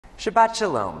Shabbat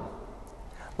Shalom.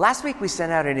 Last week we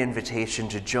sent out an invitation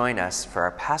to join us for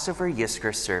our Passover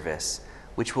Yizkor service,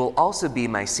 which will also be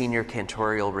my senior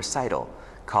cantorial recital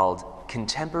called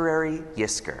Contemporary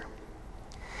Yizkor.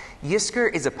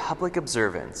 Yizkor is a public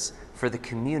observance for the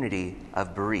community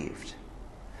of bereaved.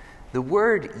 The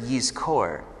word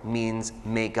Yizkor means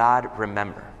may God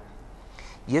remember.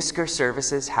 Yizkor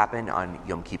services happen on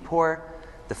Yom Kippur,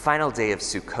 the final day of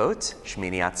Sukkot,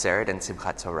 Shmini Atzeret and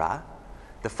Simchat Torah,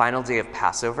 the final day of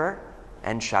Passover,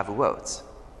 and Shavuot.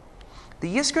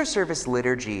 The Yizkor service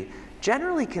liturgy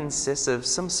generally consists of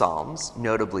some psalms,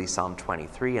 notably Psalm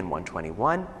 23 and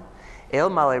 121, El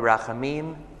Malei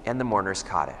Rachamim, and the Mourner's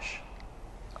Kaddish.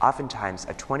 Oftentimes,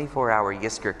 a 24-hour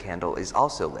Yizkor candle is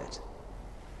also lit.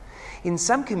 In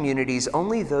some communities,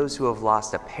 only those who have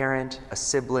lost a parent, a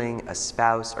sibling, a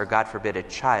spouse, or God forbid, a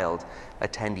child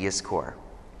attend Yizkor.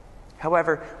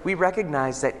 However, we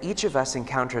recognize that each of us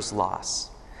encounters loss,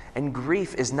 and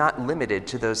grief is not limited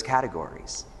to those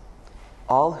categories.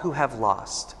 All who have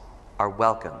lost are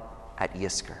welcome at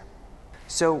Yizkor.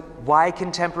 So why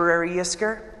contemporary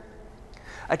Yizkor?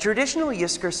 A traditional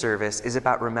Yizkor service is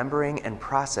about remembering and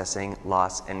processing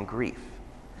loss and grief.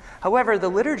 However, the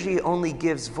liturgy only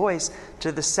gives voice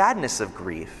to the sadness of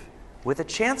grief with a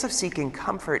chance of seeking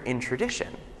comfort in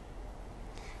tradition.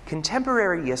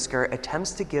 Contemporary Yizkor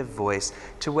attempts to give voice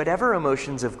to whatever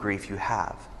emotions of grief you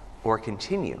have or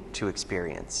continue to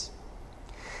experience.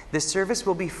 This service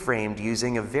will be framed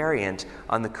using a variant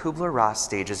on the Kubler-Ross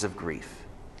stages of grief.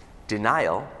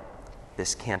 Denial,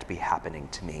 this can't be happening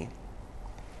to me.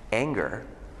 Anger,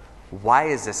 why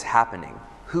is this happening?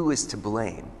 Who is to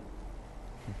blame?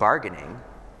 Bargaining,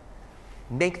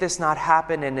 make this not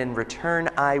happen and in return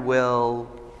I will.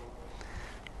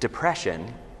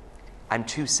 Depression, I'm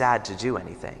too sad to do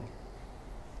anything.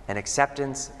 And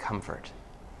acceptance, comfort,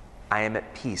 I am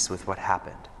at peace with what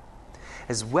happened.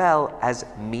 As well as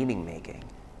meaning making.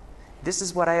 This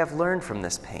is what I have learned from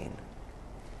this pain.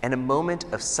 And a moment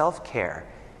of self-care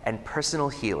and personal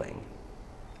healing.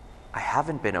 I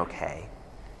haven't been okay,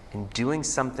 and doing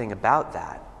something about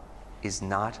that is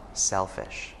not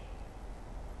selfish.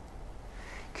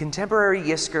 Contemporary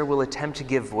Yizkor will attempt to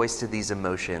give voice to these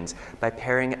emotions by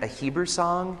pairing a Hebrew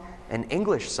song, an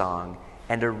English song,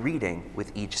 and a reading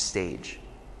with each stage.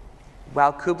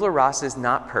 While Kubler-Ross is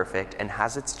not perfect and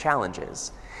has its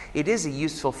challenges, it is a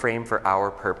useful frame for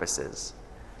our purposes,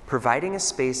 providing a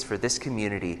space for this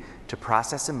community to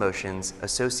process emotions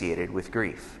associated with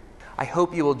grief. I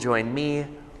hope you will join me,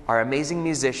 our amazing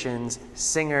musicians,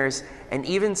 singers, and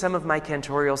even some of my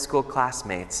cantorial school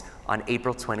classmates on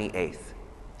April 28th.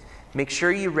 Make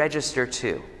sure you register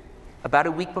too. About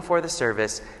a week before the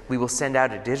service, we will send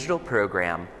out a digital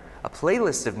program, a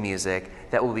playlist of music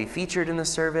that will be featured in the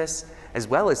service, as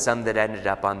well as some that ended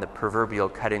up on the proverbial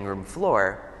cutting room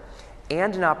floor,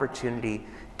 and an opportunity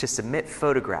to submit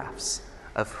photographs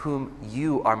of whom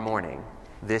you are mourning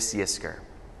this Yizkor.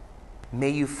 May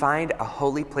you find a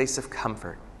holy place of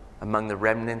comfort among the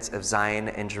remnants of Zion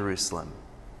and Jerusalem.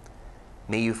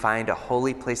 May you find a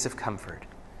holy place of comfort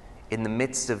in the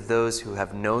midst of those who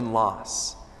have known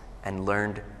loss and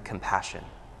learned compassion.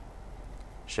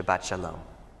 Shabbat Shalom.